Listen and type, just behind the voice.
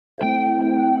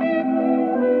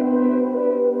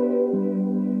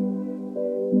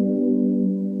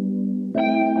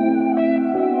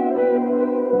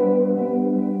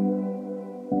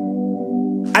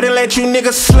let you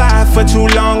niggas slide for too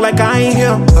long like I ain't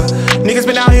him. Niggas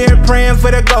been out here praying for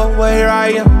the goal, well here I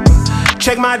am.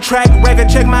 Check my track record,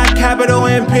 check my capital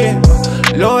and pen.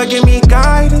 Lord give me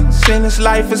guidance in this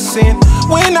life of sin.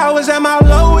 When I was at my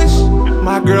lowest,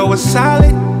 my girl was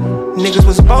solid, niggas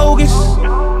was bogus.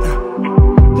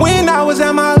 When I was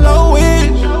at my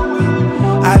lowest,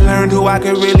 I learned who I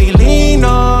could really lean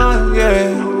on,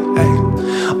 yeah.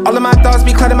 Ay. All of my thoughts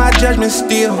be clouding my judgment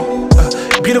still.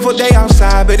 Beautiful day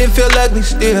outside, but it feel ugly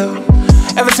still.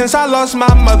 Ever since I lost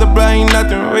my mother, bro, ain't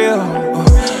nothing real.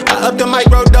 I upped the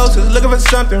micro doses, looking for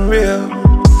something real.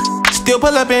 Still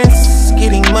pull up and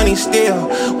getting money still.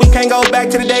 We can't go back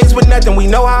to the days with nothing. We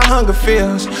know how hunger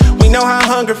feels. We know how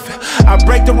hunger feels. I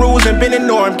break the rules and bend the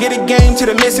norm. Get a game to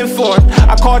the misinformed.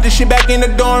 I called this shit back in the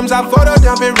dorms. I photo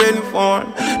dump it written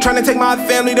form. Trying to take my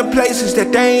family to places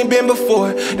that they ain't been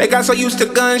before. They got so used to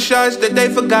gunshots that they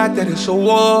forgot that it's a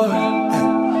war.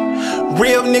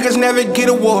 Real niggas never get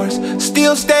awards.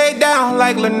 Still stay down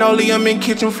like linoleum and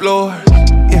kitchen floors.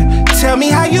 Yeah. Tell me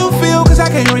how you feel, cause I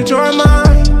can't read your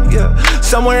mind. Yeah.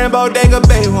 Somewhere in Bodega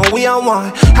Bay when we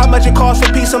unwind. How much it costs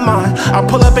for peace of mind? I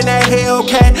pull up in that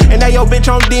Hellcat and that yo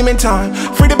bitch on demon time.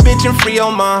 Free the bitch and free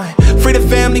your mind. Free the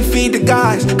family, feed the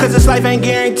guys, cause this life ain't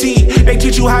guaranteed. They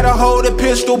teach you how to hold a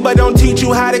pistol, but don't teach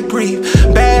you how to grieve.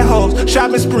 Bad hoes,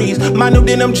 shopping sprees, minute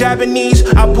than them Japanese.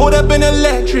 I pulled up an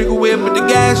electric whip with the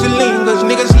gasoline, cause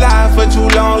niggas lie for too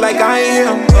long like I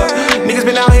ain't him. Niggas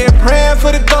been out here praying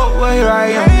for the goat, well here I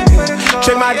am.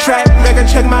 Check my track record,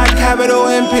 check my capital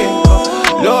and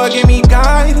pen. Lord give me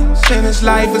guidance in this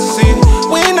life of sin.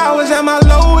 When I was at my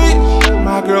lowest,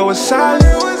 my girl was solid,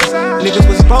 niggas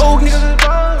was bogus.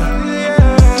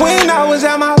 When I was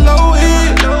at my lowest,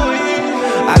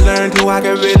 I learned who I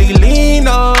could really lean